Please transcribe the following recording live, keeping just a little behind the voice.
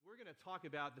talk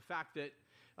about the fact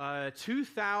that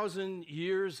 2,000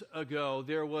 years ago,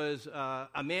 there was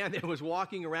a man that was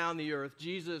walking around the earth,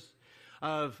 Jesus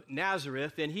of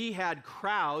Nazareth, and he had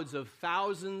crowds of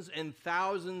thousands and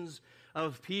thousands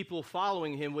of people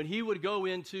following him. When he would go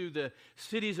into the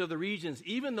cities of the regions,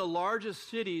 even the largest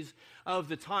cities of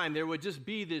the time, there would just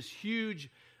be this huge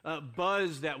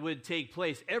buzz that would take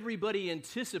place. Everybody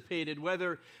anticipated,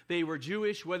 whether they were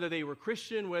Jewish, whether they were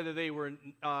Christian, whether they were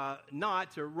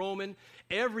not, or Roman,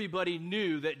 everybody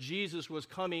knew that Jesus was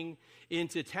coming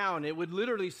into town. It would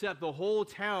literally set the whole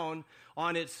town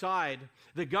on its side.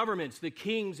 The governments, the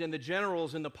kings and the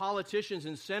generals and the politicians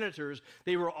and senators,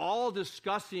 they were all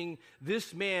discussing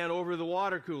this man over the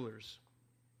water coolers.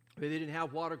 They didn't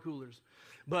have water coolers.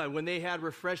 But when they had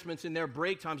refreshments in their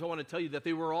break times, I want to tell you that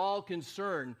they were all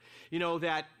concerned,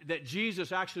 that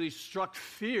Jesus actually struck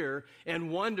fear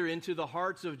and wonder into the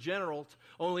hearts of generals,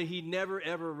 only he never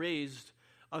ever raised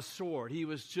a sword. He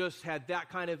had that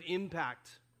kind of impact.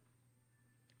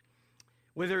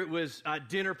 Whether it was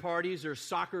dinner parties or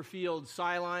soccer field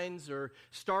sidelines or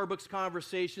Starbucks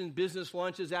conversations, business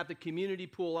lunches at the community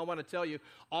pool, I want to tell you,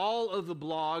 all of the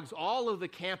blogs, all of the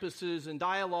campuses and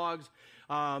dialogues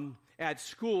at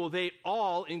school, they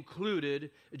all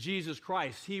included Jesus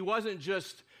Christ. He wasn't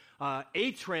just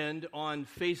a trend on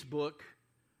Facebook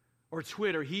or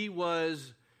Twitter. He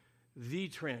was the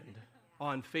trend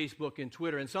on Facebook and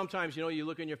Twitter. And sometimes, you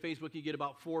look on your Facebook, you get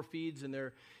about 4 feeds, and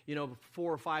they're,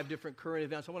 4 or 5 different current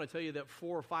events. I want to tell you that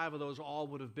 4 or 5 of those all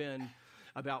would have been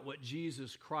about what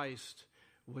Jesus Christ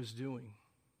was doing.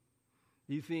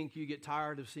 You think you get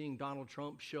tired of seeing Donald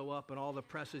Trump show up and all the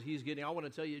press that he's getting? I want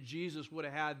to tell you, Jesus would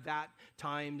have had that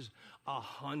times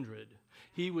 100.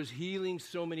 He was healing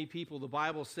so many people. The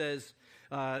Bible says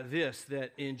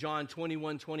that in John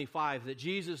 21:25, that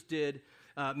Jesus did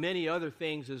many other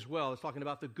things as well. It's talking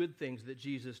about the good things that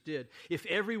Jesus did. If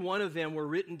every one of them were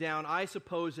written down, I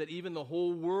suppose that even the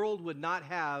whole world would not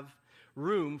have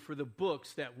room for the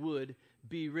books that would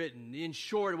be written. In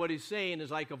short, what he's saying is,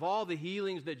 like, of all the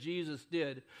healings that Jesus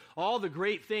did, all the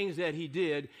great things that he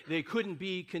did, they couldn't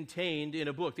be contained in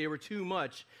a book. They were too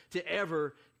much to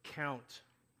ever count.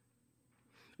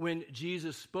 When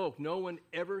Jesus spoke, no one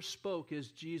ever spoke as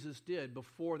Jesus did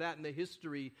before that in the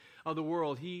history of the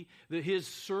world. His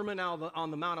Sermon on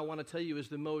the Mount, I want to tell you, is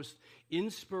the most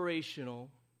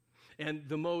inspirational and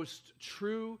the most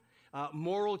true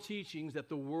moral teachings that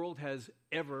the world has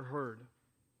ever heard.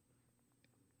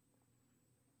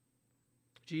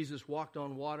 Jesus walked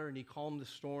on water and he calmed the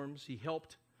storms. He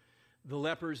helped the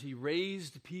lepers. He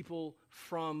raised people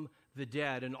from the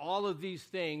dead. And all of these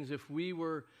things, if we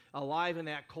were alive in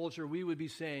that culture, we would be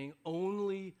saying,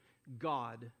 only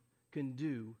God can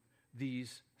do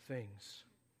these things.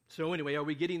 So anyway, are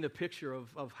we getting the picture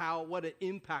of what an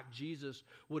impact Jesus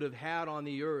would have had on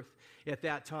the earth at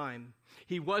that time?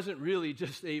 He wasn't really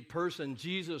just a person.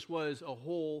 Jesus was a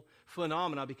whole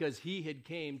phenomena because he had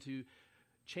came to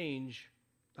change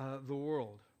the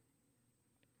world.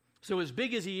 So as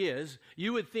big as he is,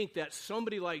 you would think that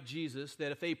somebody like Jesus,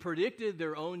 that if they predicted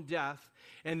their own death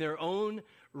and their own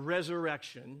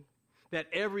resurrection, that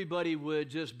everybody would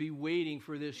just be waiting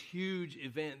for this huge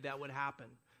event that would happen,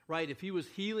 right? If he was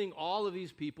healing all of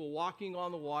these people, walking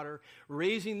on the water,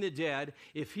 raising the dead,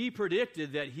 if he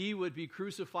predicted that he would be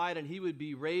crucified and he would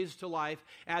be raised to life,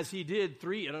 as he did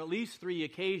on at least 3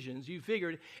 occasions, you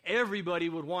figured everybody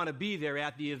would want to be there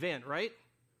at the event, right?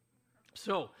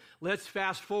 So let's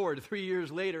fast forward 3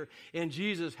 years later, and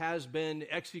Jesus has been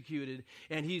executed,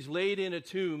 and he's laid in a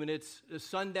tomb, and it's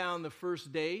sundown the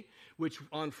first day, which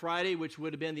on Friday, which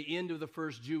would have been the end of the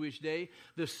first Jewish day.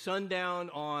 The sundown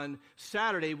on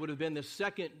Saturday would have been the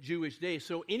second Jewish day.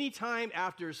 So anytime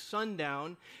after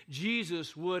sundown,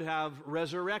 Jesus would have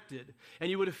resurrected.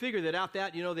 And you would have figured that out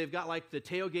that, they've got like the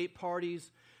tailgate parties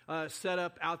set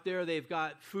up out there. They've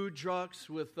got food trucks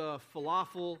with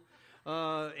falafel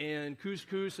and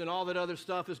couscous and all that other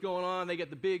stuff is going on. They get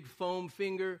the big foam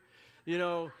finger.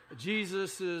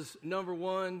 Jesus is number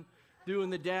one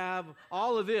doing the dab,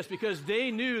 all of this, because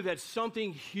they knew that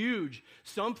something huge,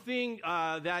 something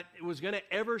that was going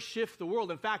to ever shift the world.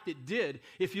 In fact, it did.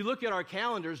 If you look at our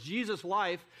calendars, Jesus'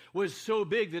 life was so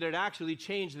big that it actually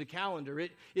changed the calendar.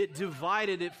 It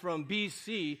divided it from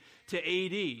BC to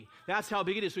AD. That's how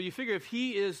big it is. So you figure if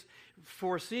he is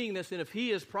foreseeing this, and if he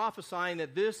is prophesying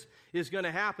that this is going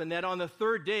to happen, that on the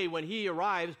third day when he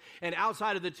arrives and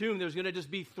outside of the tomb there's going to just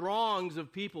be throngs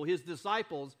of people, his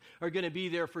disciples are going to be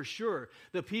there for sure.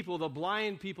 The people, the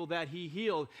blind people that he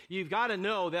healed, you've got to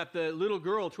know that the little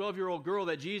girl, 12-year-old girl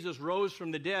that Jesus rose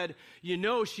from the dead,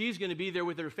 she's going to be there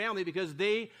with her family because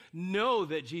they know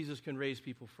that Jesus can raise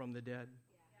people from the dead.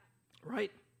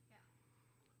 Right?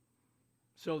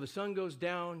 So the sun goes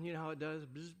down, you know how it does,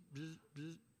 bzz, bzz,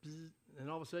 bzz, bzz, and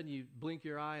all of a sudden you blink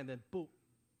your eye and then boom,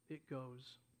 it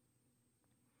goes.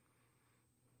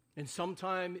 And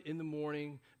sometime in the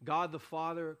morning, God the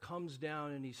Father comes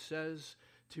down and he says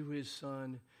to his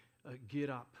son, get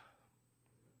up.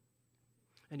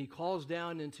 And he calls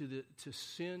down into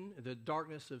sin, the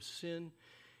darkness of sin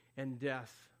and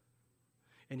death.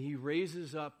 And he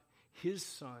raises up his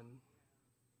son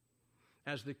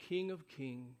as the King of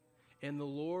Kings and the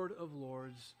Lord of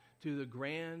Lords to the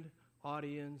grand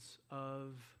audience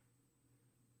of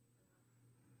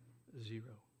 0.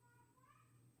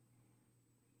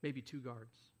 Maybe 2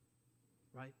 guards,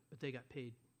 right? But they got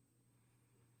paid.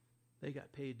 They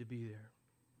got paid to be there.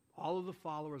 All of the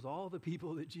followers, all the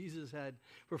people that Jesus had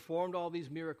performed all these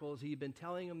miracles, he'd been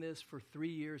telling them this for 3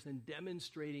 years and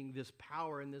demonstrating this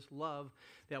power and this love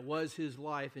that was his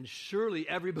life. And surely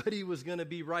everybody was going to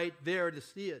be right there to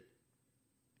see it.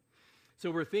 So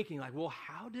we're thinking like, well,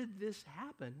 how did this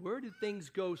happen? Where did things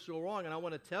go so wrong? And I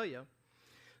want to tell you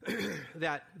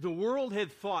that the world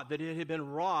had thought that it had been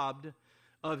robbed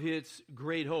of its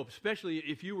great hope. Especially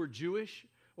if you were Jewish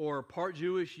or part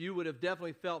Jewish, you would have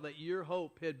definitely felt that your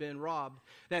hope had been robbed,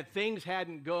 that things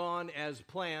hadn't gone as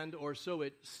planned, or so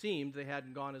it seemed they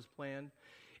hadn't gone as planned.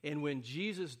 And when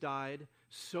Jesus died,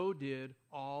 so did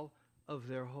all of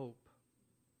their hope.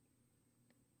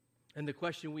 And the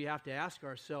question we have to ask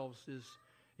ourselves is,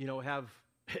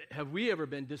 have we ever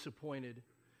been disappointed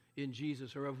in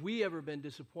Jesus? Or have we ever been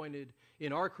disappointed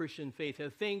in our Christian faith?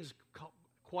 Have things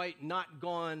quite not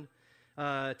gone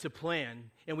to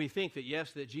plan? And we think that,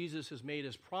 yes, that Jesus has made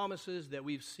us promises, that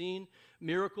we've seen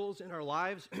miracles in our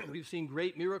lives. We've seen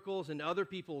great miracles in other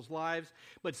people's lives.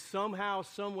 But somehow,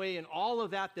 some way, in all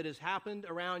of that has happened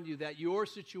around you, that your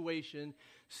situation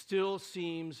still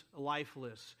seems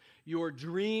lifeless. Your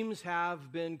dreams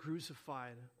have been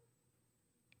crucified.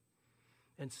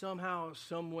 And somehow,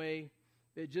 some way,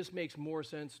 it just makes more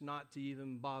sense not to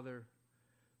even bother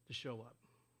to show up.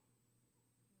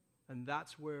 And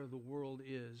that's where the world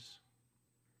is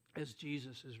as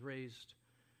Jesus is raised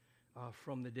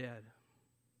from the dead.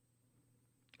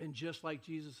 And just like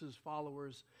Jesus'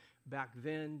 followers back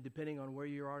then, depending on where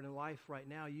you are in life right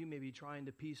now, you may be trying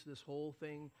to piece this whole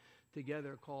thing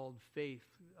together called faith,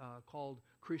 called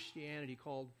Christianity,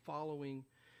 called following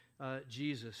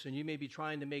Jesus. And you may be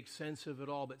trying to make sense of it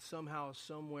all, but somehow,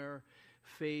 somewhere,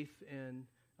 faith and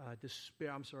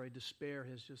despair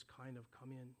has just kind of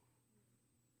come in.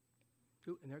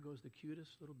 Ooh, and there goes the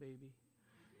cutest little baby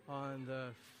on the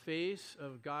face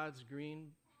of God's green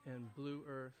and blue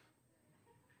earth.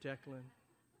 Declan.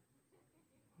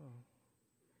 Oh.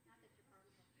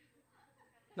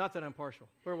 Not that I'm partial.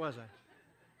 Where was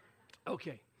I?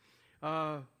 Okay.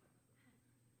 But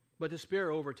despair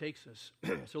overtakes us.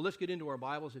 So let's get into our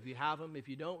Bibles if you have them. If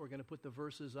you don't, we're going to put the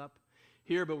verses up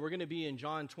here, but we're going to be in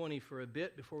John 20 for a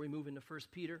bit before we move into 1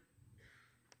 Peter.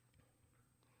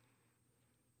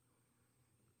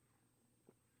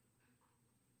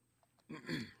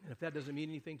 And if that doesn't mean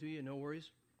anything to you, no worries.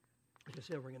 Like I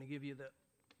said, we're going to give you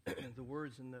the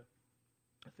words and the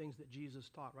things that Jesus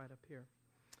taught right up here.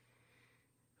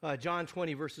 John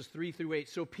 20, verses 3 through 8.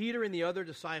 So Peter and the other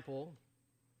disciple,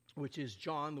 which is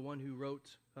John, the one who wrote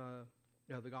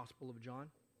the Gospel of John.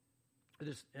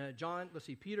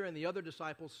 Peter and the other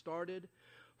disciples started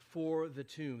for the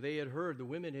tomb. They had heard, the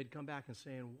women had come back and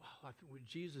saying, wow,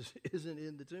 Jesus isn't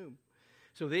in the tomb.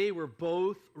 So they were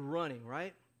both running,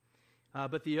 right?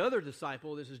 But the other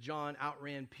disciple, this is John,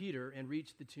 outran Peter and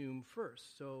reached the tomb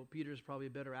first. So Peter's probably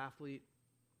a better athlete.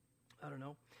 I don't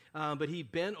know. But he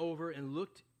bent over and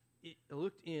looked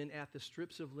in at the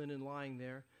strips of linen lying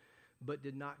there, but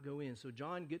did not go in. So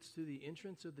John gets to the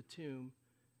entrance of the tomb,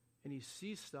 and he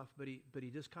sees stuff, but he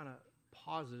just kind of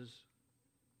pauses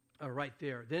right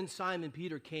there. Then Simon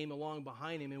Peter came along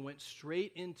behind him and went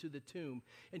straight into the tomb,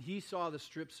 and he saw the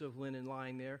strips of linen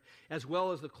lying there, as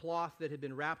well as the cloth that had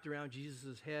been wrapped around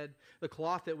Jesus' head, the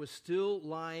cloth that was still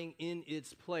lying in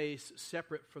its place,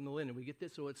 separate from the linen. We get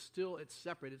this? So it's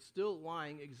separate. It's still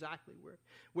lying exactly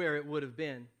where it would have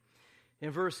been.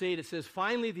 In verse 8, it says,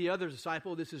 finally the other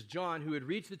disciple, this is John, who had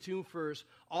reached the tomb first,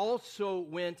 also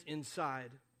went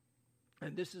inside.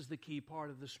 And this is the key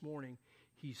part of this morning.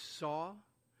 He saw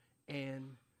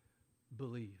and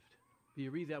believed. Do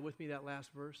you read that with me, that last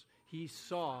verse? He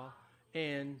saw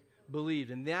and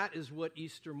believed. And that is what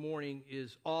Easter morning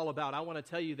is all about. I want to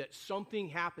tell you that something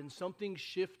happened, something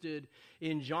shifted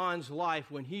in John's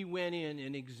life when he went in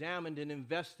and examined and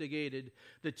investigated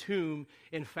the tomb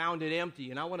and found it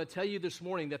empty. And I want to tell you this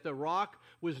morning that the rock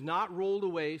was not rolled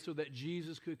away so that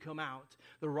Jesus could come out.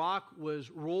 The rock was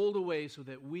rolled away so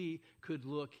that we could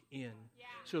look in,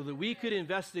 so that we could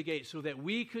investigate, so that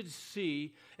we could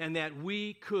see, and that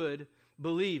we could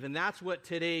believe. And that's what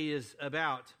today is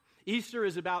about. Easter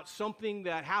is about something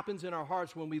that happens in our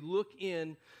hearts when we look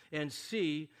in and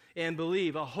see and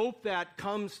believe, a hope that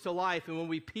comes to life. And when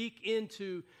we peek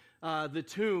into the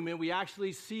tomb and we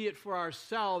actually see it for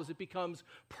ourselves, it becomes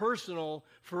personal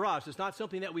for us. It's not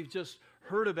something that we've just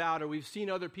heard about or we've seen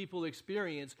other people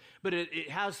experience, but it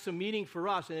has some meaning for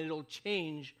us, and it'll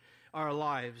change our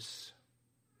lives.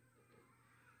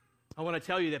 I want to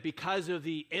tell you that because of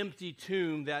the empty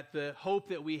tomb, that the hope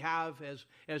that we have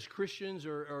as Christians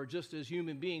or just as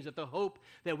human beings, that the hope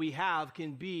that we have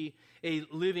can be a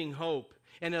living hope.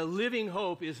 And a living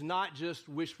hope is not just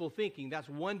wishful thinking. That's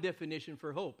one definition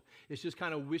for hope. It's just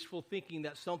kind of wishful thinking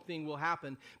that something will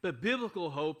happen. But biblical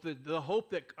hope, the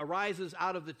hope that arises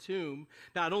out of the tomb,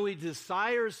 not only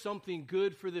desires something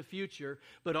good for the future,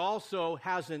 but also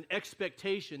has an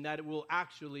expectation that it will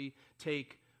actually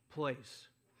take place.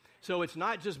 So it's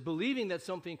not just believing that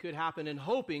something could happen and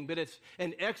hoping, but it's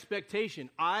an expectation.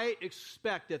 I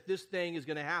expect that this thing is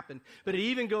going to happen. But it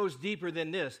even goes deeper than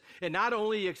this. It not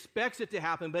only expects it to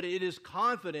happen, but it is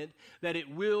confident that it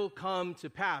will come to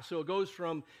pass. So it goes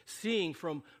from seeing,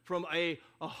 from a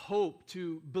hope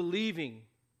to believing.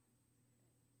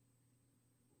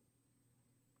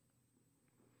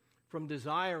 From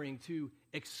desiring to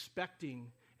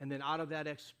expecting. And then out of that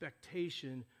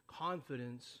expectation,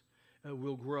 confidence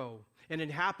will grow. And it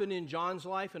happened in John's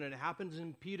life, and it happens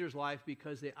in Peter's life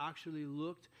because they actually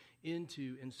looked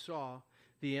into and saw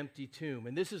the empty tomb.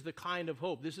 And this is the kind of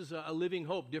hope. This is a living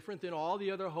hope, different than all the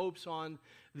other hopes on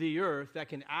the earth that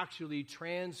can actually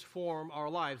transform our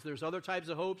lives. There's other types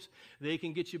of hopes. They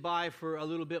can get you by for a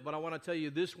little bit, but I want to tell you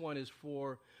this one is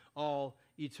for all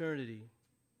eternity.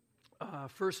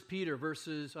 1 Peter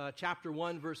chapter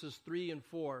 1, verses 3 and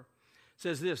 4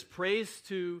 says this: Praise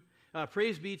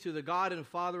be to the God and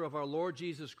Father of our Lord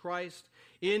Jesus Christ.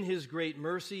 In his great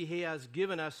mercy, he has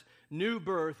given us new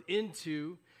birth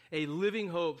into a living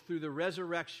hope through the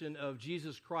resurrection of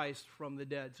Jesus Christ from the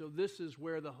dead. So this is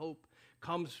where the hope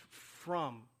comes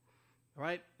from, all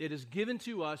right? It is given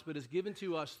to us, but it's given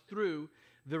to us through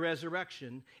the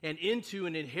resurrection and into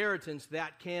an inheritance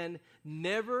that can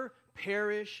never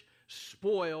perish,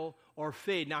 spoil, or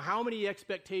fade. Now, how many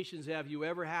expectations have you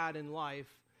ever had in life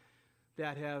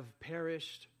that have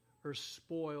perished or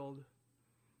spoiled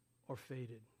or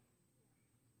faded?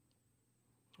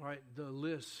 All right, the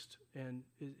list, and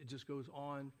it just goes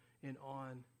on and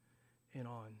on and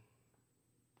on.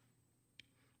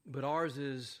 But ours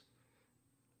is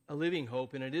a living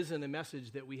hope, and it isn't a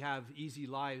message that we have easy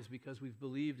lives because we've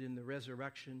believed in the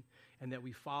resurrection and that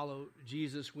we follow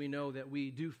Jesus. We know that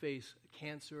we do face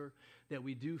cancer, that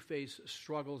we do face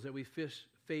struggles, that we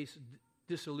face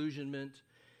disillusionment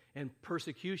and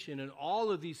persecution, and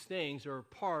all of these things are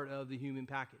part of the human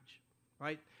package,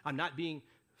 right? I'm not being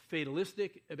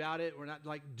fatalistic about it. We're not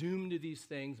like doomed to these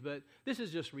things, but this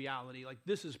is just reality. Like,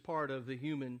 this is part of the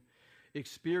human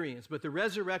experience. But the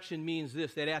resurrection means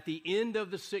this, that at the end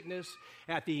of the sickness,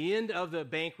 at the end of the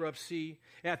bankruptcy,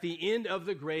 at the end of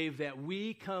the grave, that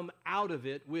we come out of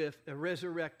it with a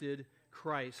resurrected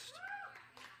Christ.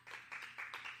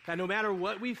 That no matter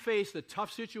what we face, the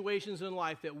tough situations in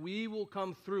life, that we will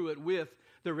come through it with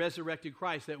the resurrected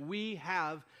Christ, that we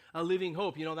have a living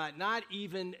hope. You know, that not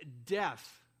even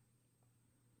death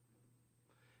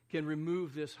can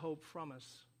remove this hope from us,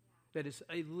 that it's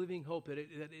a living hope, that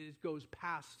it goes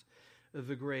past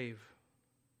the grave.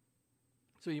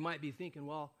 So you might be thinking,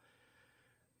 well,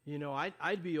 you know,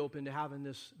 I'd be open to having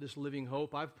this living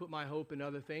hope. I've put my hope in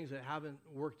other things that haven't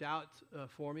worked out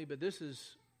for me, but this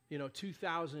is,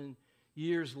 2,000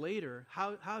 years later.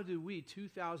 How do we,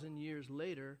 2,000 years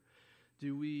later,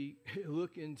 do we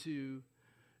look into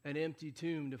an empty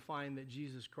tomb to find that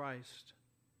Jesus Christ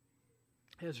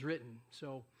has written?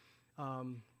 So, are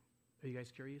you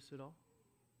guys curious at all?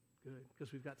 Good,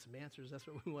 because we've got some answers. That's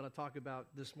what we want to talk about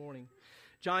this morning.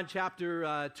 John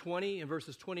chapter 20 and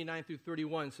verses 29 through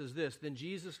 31 says this: Then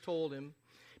Jesus told him,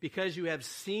 "Because you have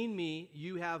seen me,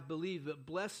 you have believed, but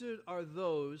blessed are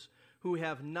those who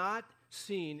have not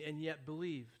seen and yet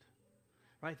believed."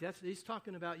 Right? He's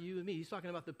talking about you and me. He's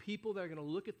talking about the people that are going to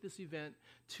look at this event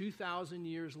 2,000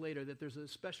 years later, that there's a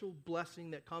special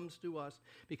blessing that comes to us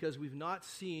because we've not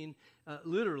seen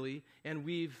literally,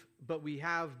 but we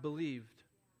have believed.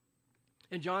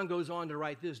 And John goes on to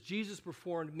write this: Jesus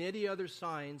performed many other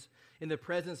signs in the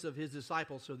presence of his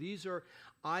disciples. So these are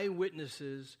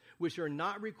eyewitnesses which are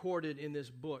not recorded in this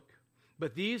book,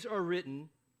 but these are written,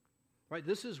 right?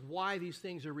 This is why these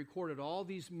things are recorded, all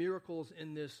these miracles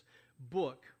in this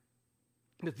book.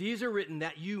 But these are written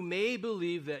that you may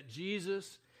believe that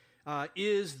Jesus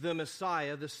is the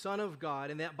Messiah, the Son of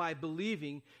God, and that by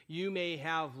believing you may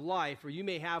have life, or you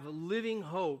may have a living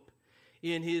hope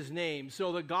in his name.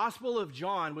 So the Gospel of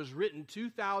John was written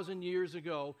 2,000 years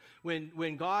ago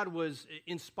when God was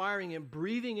inspiring and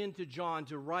breathing into John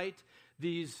to write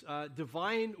these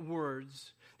divine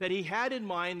words that he had in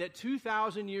mind that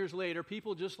 2,000 years later,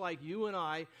 people just like you and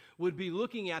I would be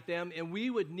looking at them and we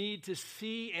would need to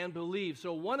see and believe.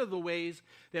 So one of the ways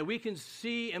that we can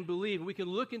see and believe, we can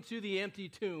look into the empty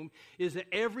tomb, is that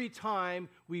every time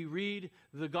we read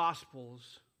the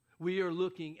Gospels, we are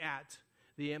looking at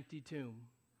the empty tomb.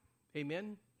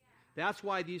 Amen? That's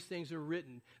why these things are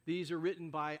written. These are written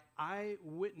by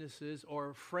eyewitnesses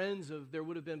or friends of, there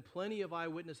would have been plenty of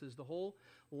eyewitnesses. The whole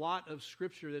lot of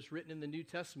scripture that's written in the New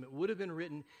Testament would have been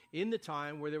written in the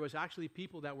time where there was actually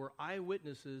people that were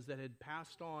eyewitnesses that had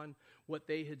passed on what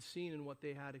they had seen and what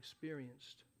they had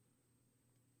experienced.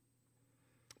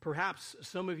 Perhaps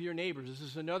some of your neighbors, this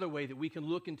is another way that we can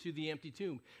look into the empty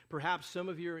tomb. Perhaps some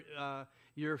of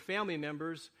your family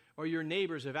members or your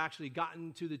neighbors have actually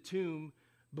gotten to the tomb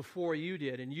before you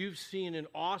did, and you've seen an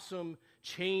awesome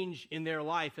change in their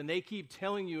life, and they keep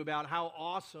telling you about how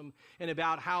awesome and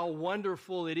about how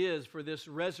wonderful it is for this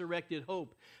resurrected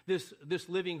hope, this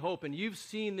living hope, and you've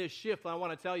seen this shift. I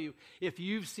want to tell you, if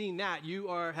you've seen that, you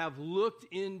have looked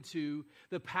into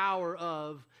the power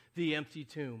of the empty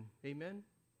tomb. Amen?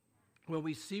 When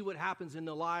we see what happens in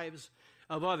the lives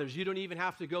of others, you don't even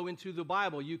have to go into the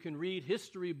Bible. You can read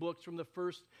history books from the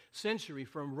first century,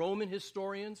 from Roman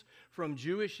historians, from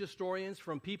Jewish historians,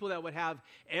 from people that would have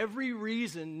every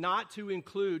reason not to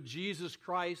include Jesus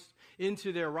Christ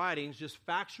into their writings, just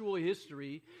factual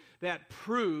history that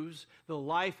proves the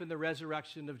life and the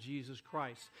resurrection of Jesus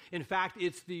Christ. In fact,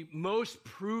 it's the most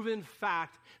proven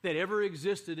fact that ever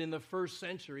existed in the first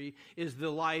century is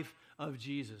the life of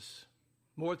Jesus.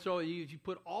 More so, if you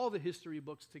put all the history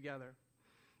books together,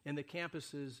 and the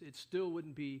campuses, it still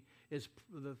wouldn't be as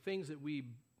the things that we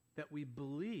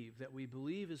believe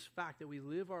is fact, that we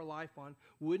live our life on,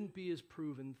 wouldn't be as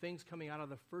proven, things coming out of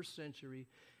the first century,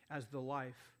 as the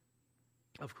life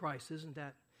of Christ. Isn't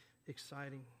that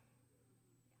exciting?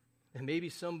 And maybe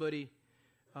someone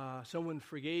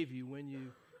forgave you when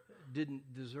you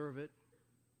didn't deserve it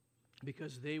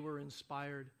because they were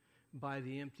inspired by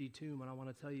the empty tomb. And I want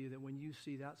to tell you that when you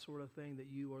see that sort of thing, that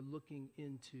you are looking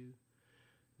into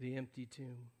the empty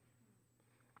tomb.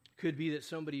 Could be that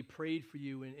somebody prayed for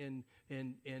you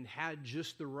and had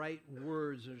just the right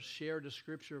words or shared a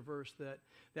scripture verse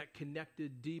that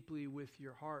connected deeply with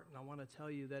your heart. And I want to tell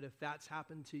you that if that's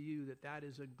happened to you, that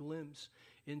is a glimpse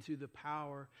into the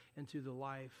power and to the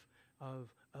life of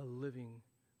a living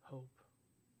hope.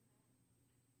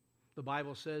 The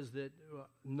Bible says that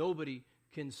nobody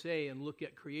can say and look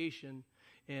at creation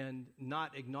and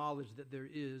not acknowledge that there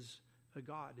is a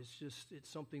God. It's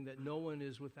something that no one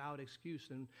is without excuse.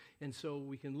 And so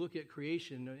we can look at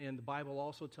creation, and the Bible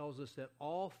also tells us that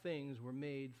all things were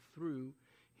made through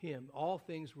him. All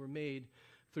things were made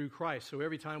through Christ. So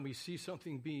every time we see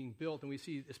something being built, and we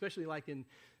see, especially like in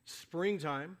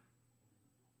springtime,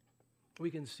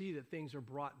 we can see that things are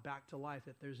brought back to life,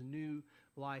 that there's new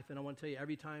life. And I want to tell you,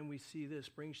 every time we see this,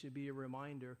 spring should be a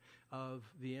reminder of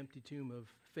the empty tomb, of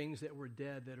things that were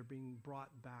dead that are being brought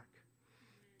back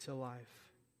to life.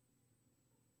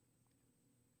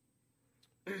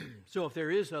 So if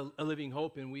there is a living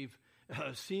hope and we've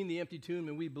seen the empty tomb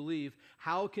and we believe,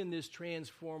 how can this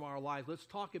transform our lives? Let's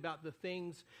talk about the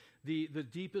things, the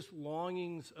deepest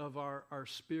longings of our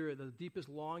spirit, the deepest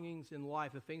longings in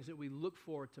life, the things that we look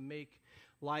for to make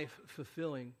life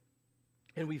fulfilling.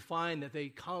 And we find that they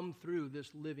come through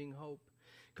this living hope.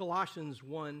 Colossians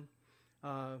 1,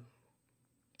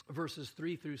 verses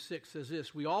 3 through 6 says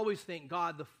this: we always thank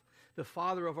God, the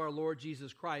Father of our Lord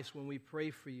Jesus Christ, when we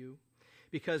pray for you,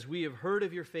 because we have heard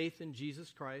of your faith in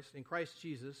Christ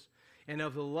Jesus, and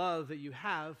of the love that you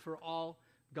have for all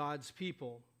God's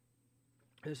people.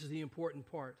 This is the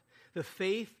important part. The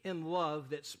faith and love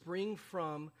that spring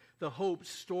from the hope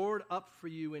stored up for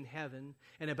you in heaven,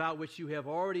 and about which you have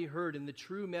already heard in the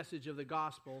true message of the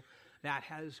gospel that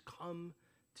has come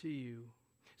to you.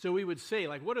 So we would say,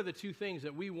 like, what are the two things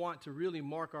that we want to really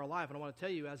mark our life? And I want to tell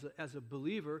you, as a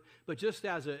believer, but just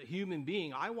as a human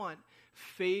being, I want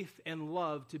faith and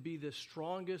love to be the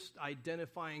strongest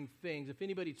identifying things. If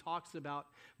anybody talks about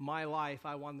my life,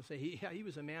 I want to say, he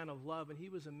was a man of love, and he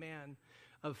was a man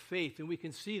of faith. And we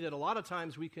can see that a lot of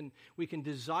times we can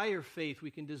desire faith,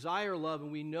 we can desire love,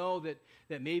 and we know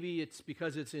that maybe it's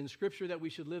because it's in Scripture that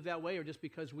we should live that way, or just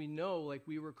because we know, like,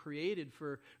 we were created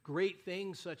for great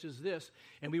things such as this,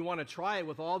 and we want to try it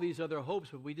with all these other hopes,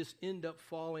 but we just end up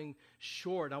falling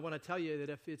short. I want to tell you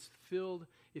that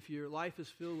if your life is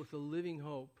filled with a living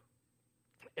hope,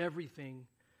 everything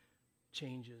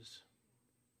changes.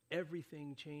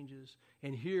 Everything changes.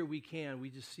 And here we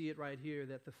just see it right here,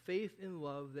 that the faith and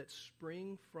love that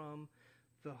spring from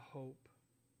the hope.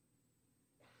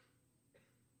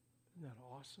 Isn't that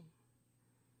awesome?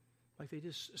 Like, they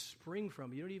just spring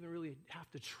from it. You don't even really have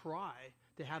to try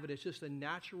to have it. It's just a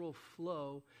natural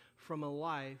flow from a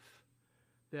life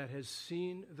that has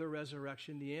seen the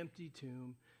resurrection, the empty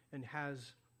tomb, and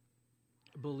has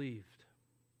believed.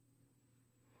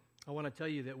 I want to tell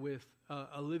you that with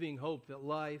a living hope, that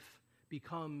life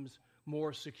becomes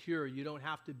more secure. You don't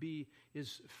have to be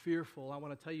as fearful. I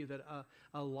want to tell you that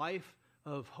a life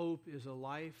of hope is a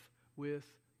life with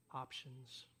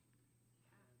options.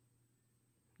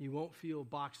 You won't feel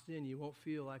boxed in. You won't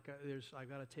feel like I've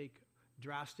got to take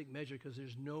drastic measure because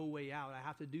there's no way out. I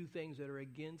have to do things that are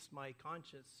against my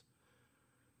conscience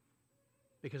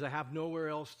because I have nowhere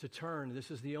else to turn.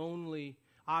 This is the only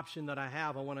option that I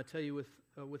have. I want to tell you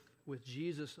with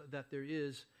Jesus that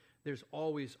there's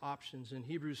always options. And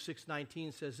Hebrews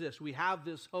 6:19 says this: we have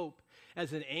this hope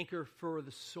as an anchor for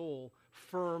the soul,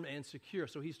 firm and secure.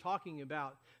 So he's talking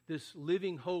about this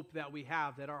living hope that we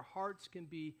have, that our hearts can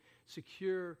be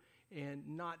secure and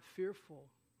not fearful.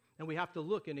 And we have to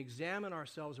look and examine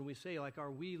ourselves, and we say, like,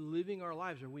 are we living our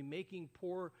lives? Are we making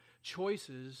poor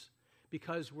choices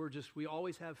because we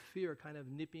always have fear kind of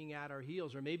nipping at our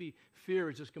heels? Or maybe fear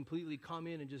has just completely come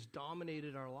in and just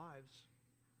dominated our lives.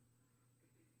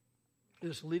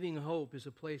 This living hope is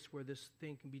a place where this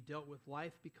thing can be dealt with.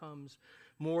 Life becomes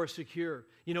more secure.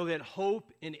 You know that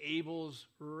hope enables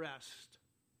rest.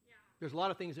 Yeah. There's a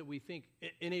lot of things that we think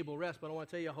enable rest, but I want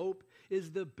to tell you, hope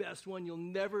is the best one. You'll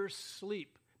never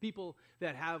sleep. People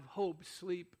that have hope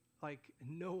sleep like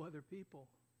no other people.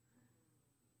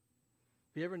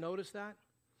 Have you ever noticed that?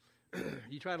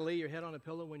 You try to lay your head on a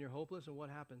pillow when you're hopeless, and what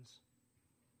happens?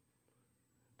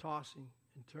 Tossing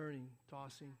and turning,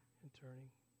 tossing and turning.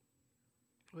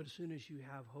 But as soon as you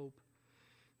have hope,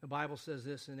 the Bible says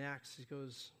this in Acts. It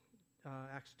goes,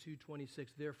 Acts 2:26.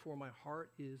 Therefore my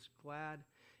heart is glad,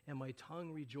 and my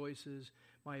tongue rejoices.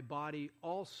 My body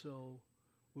also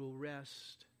will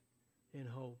rest in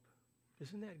hope.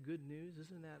 Isn't that good news?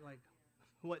 Isn't that like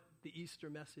what the Easter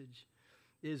message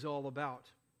is all about?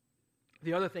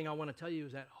 The other thing I want to tell you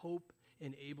is that hope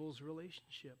enables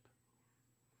relationship.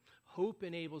 Hope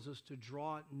enables us to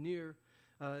draw near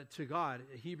to God.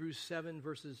 Hebrews 7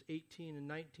 verses 18 and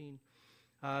 19.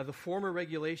 The former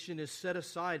regulation is set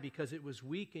aside because it was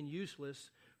weak and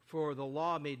useless, for the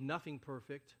law made nothing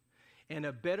perfect, and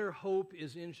a better hope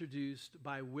is introduced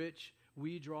by which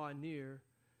we draw near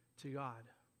to God.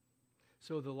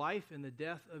 So the life and the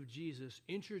death of Jesus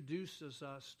introduces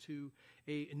us to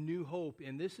a new hope,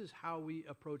 and this is how we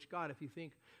approach God. If you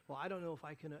think, well, I don't know if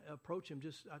I can approach him,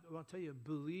 I want to tell you,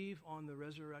 believe on the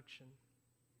resurrection.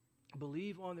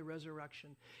 Believe on the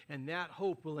resurrection, and that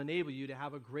hope will enable you to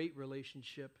have a great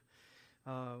relationship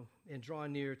and draw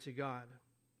near to God.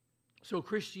 So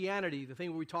Christianity, the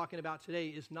thing we're talking about today,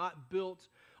 is not built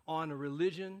on a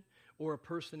religion or a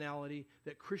personality.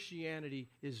 That Christianity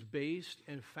is based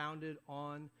and founded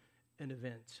on an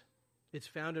event. It's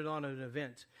founded on an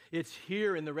event. It's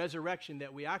here in the resurrection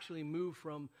that we actually move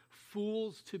from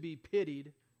fools to be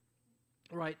pitied,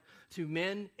 right, to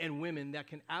men and women that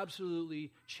can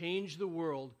absolutely change the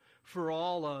world for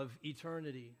all of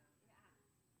eternity.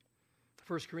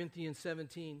 1 Corinthians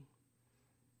 17.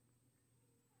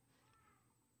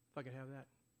 If I could have that.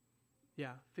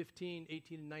 Yeah, 15,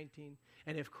 18, and 19.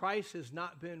 And if Christ has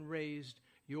not been raised,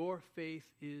 your faith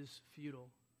is futile.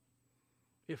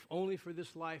 If only for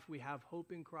this life we have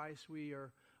hope in Christ, we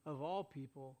are, of all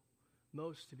people,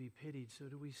 most to be pitied. So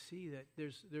do we see that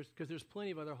because there's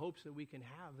plenty of other hopes that we can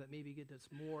have that maybe get us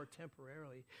more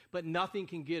temporarily, but nothing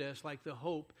can get us like the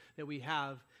hope that we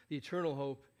have, the eternal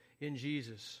hope in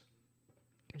Jesus.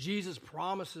 Jesus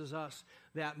promises us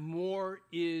that more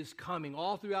is coming.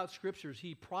 All throughout Scriptures,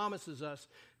 he promises us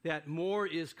that more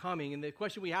is coming. And the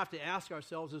question we have to ask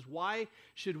ourselves is, why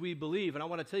should we believe? And I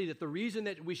want to tell you that the reason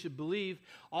that we should believe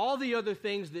all the other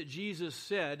things that Jesus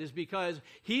said is because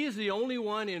he is the only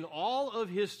one in all of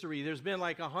history. There's been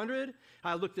like 100,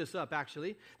 I looked this up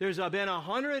actually. There's been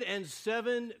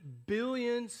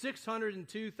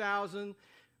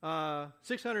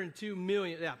 107,602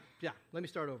 million. Yeah, let me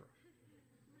start over.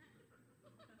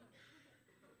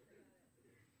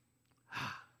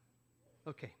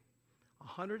 Okay.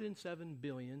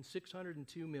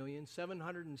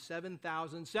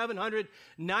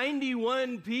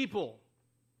 107,602,707,791 people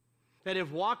that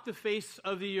have walked the face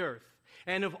of the earth.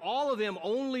 And of all of them,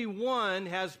 only one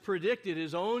has predicted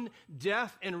his own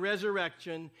death and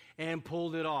resurrection and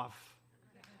pulled it off.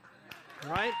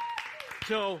 Right?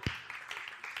 So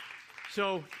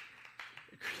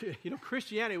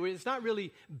Christianity, it's not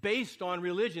really based on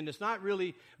religion. It's not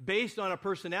really based on a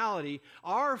personality.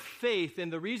 Our faith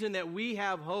and the reason that we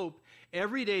have hope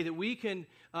every day that we can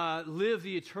live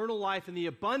the eternal life and the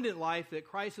abundant life that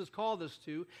Christ has called us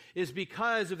to is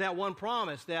because of that one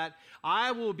promise that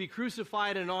I will be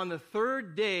crucified and on the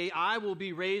third day I will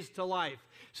be raised to life.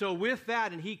 So with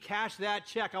that, and he cashed that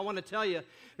check, I want to tell you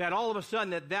that all of a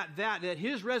sudden that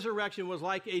his resurrection was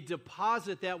like a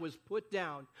deposit that was put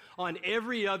down on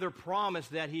every other promise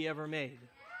that he ever made.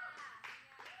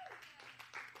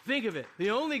 Think of it.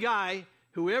 The only guy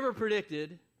who ever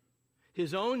predicted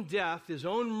his own death, his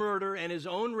own murder, and his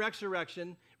own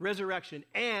resurrection,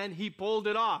 and he pulled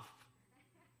it off.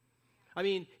 I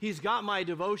mean, he's got my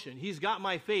devotion. He's got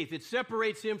my faith. It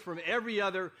separates him from every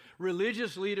other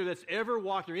religious leader that's ever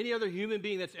walked, or any other human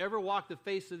being that's ever walked the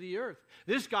face of the earth.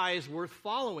 This guy is worth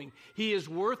following. He is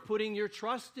worth putting your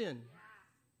trust in.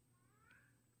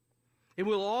 It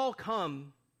will all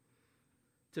come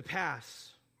to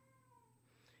pass.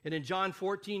 And in John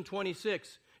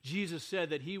 14:26, Jesus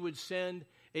said that he would send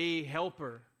a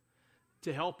helper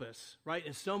to help us, right?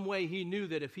 In some way, he knew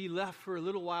that if he left for a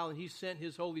little while and he sent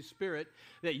his Holy Spirit,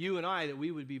 that you and I, that we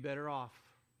would be better off.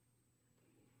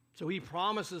 So he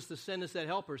promises to send us that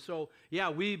helper. So,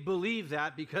 yeah, we believe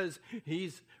that because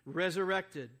he's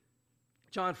resurrected.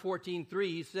 John 14:3,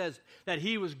 he says that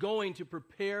he was going to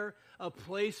prepare a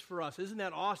place for us. Isn't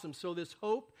that awesome? So this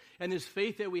hope and this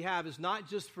faith that we have is not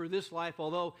just for this life,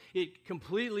 although it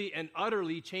completely and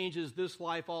utterly changes this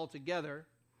life altogether.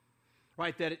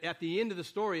 Right, that at the end of the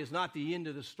story is not the end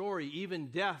of the story. Even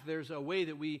death, there's a way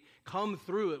that we come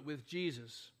through it with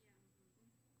Jesus.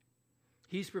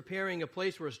 He's preparing a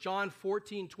place for us. John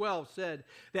 14:12 said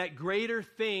that greater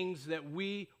things that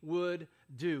we would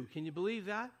do. Can you believe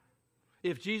that?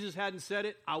 If Jesus hadn't said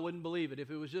it, I wouldn't believe it. If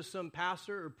it was just some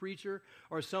pastor or preacher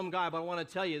or some guy, but I want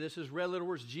to tell you, this is red letter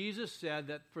words. Jesus said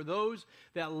that for those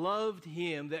that loved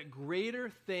him, that greater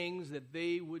things that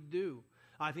they would do.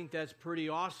 I think that's pretty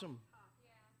awesome.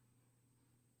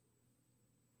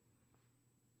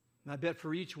 And I bet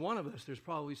for each one of us, there's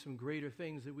probably some greater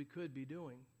things that we could be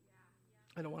doing.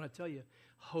 And I want to tell you,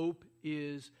 hope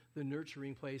is the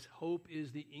nurturing place. Hope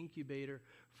is the incubator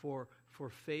for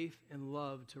faith and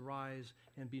love to rise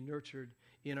and be nurtured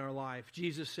in our life.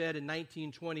 Jesus said in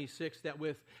 19:26 that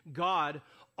with God,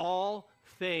 all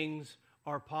things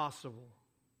are possible.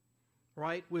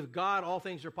 Right? With God, all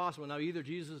things are possible. Now, either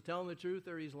Jesus is telling the truth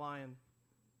or he's lying.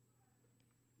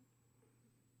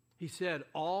 He said,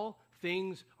 all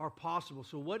things are possible.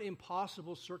 So what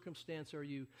impossible circumstance are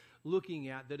you looking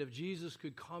at that if Jesus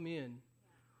could come in,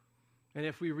 and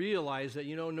if we realize that,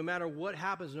 no matter what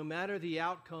happens, no matter the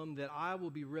outcome, that I will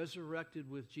be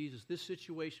resurrected with Jesus, this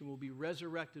situation will be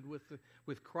resurrected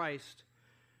with Christ,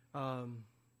 how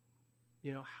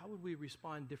would we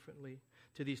respond differently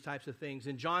to these types of things?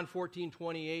 In John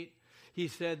 14:28, he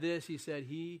said this, he said,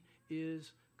 he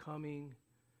is coming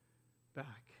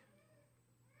back.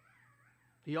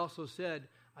 He also said,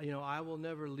 I will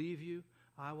never leave you.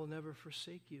 I will never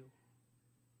forsake you.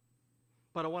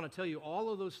 But I want to tell you, all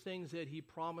of those things that he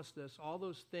promised us, all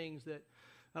those things that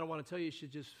I want to tell you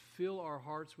should just fill our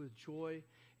hearts with joy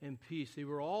and peace. They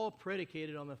were all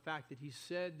predicated on the fact that he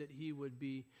said that he would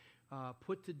be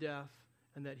put to death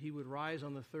and that he would rise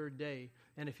on the third day.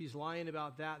 And if he's lying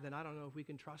about that, then I don't know if we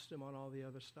can trust him on all the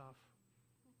other stuff.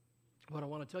 But I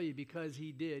want to tell you, because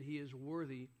he did, he is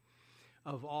worthy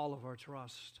of all of our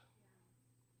trust.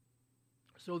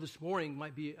 So this morning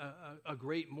might be a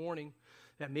great morning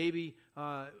that maybe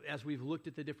as we've looked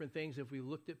at the different things, if we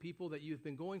looked at people that you've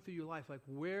been going through your life, like,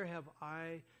 where have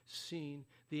I seen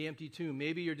the empty tomb?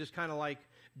 Maybe you're just kind of like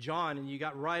John and you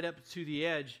got right up to the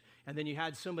edge and then you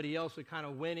had somebody else that kind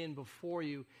of went in before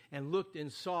you and looked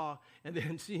and saw, and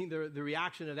then seeing the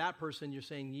reaction of that person, you're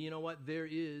saying, you know what, there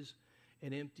is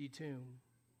an empty tomb.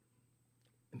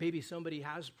 Maybe somebody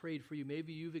has prayed for you.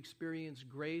 Maybe you've experienced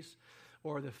grace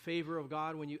or the favor of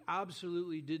God when you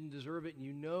absolutely didn't deserve it, and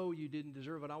you know you didn't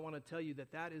deserve it. I want to tell you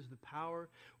that that is the power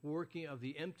working of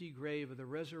the empty grave of the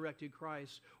resurrected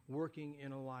Christ working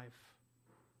in a life.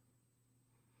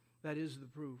 That is the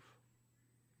proof.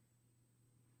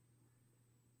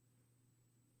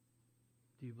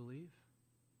 Do you believe?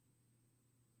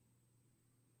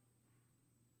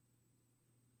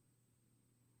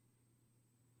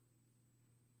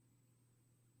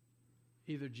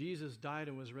 Either Jesus died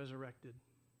and was resurrected,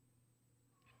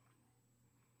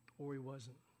 or he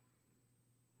wasn't.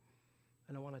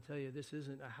 And I want to tell you, this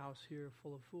isn't a house here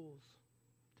full of fools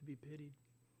to be pitied.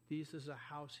 This is a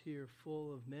house here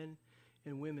full of men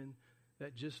and women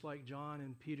that, just like John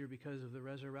and Peter, because of the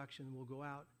resurrection, will go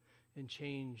out and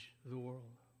change the world.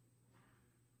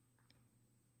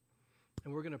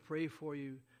 And we're going to pray for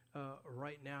you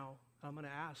right now. I'm going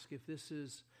to ask if this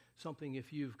is something,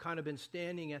 if you've kind of been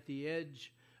standing at the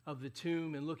edge of the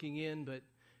tomb and looking in, but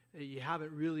you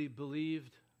haven't really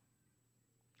believed.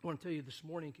 I want to tell you, this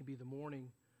morning can be the morning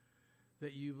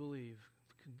that you believe.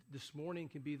 This morning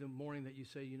can be the morning that you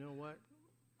say, you know what,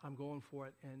 I'm going for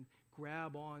it, and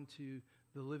grab on to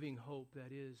the living hope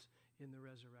that is in the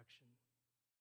resurrection.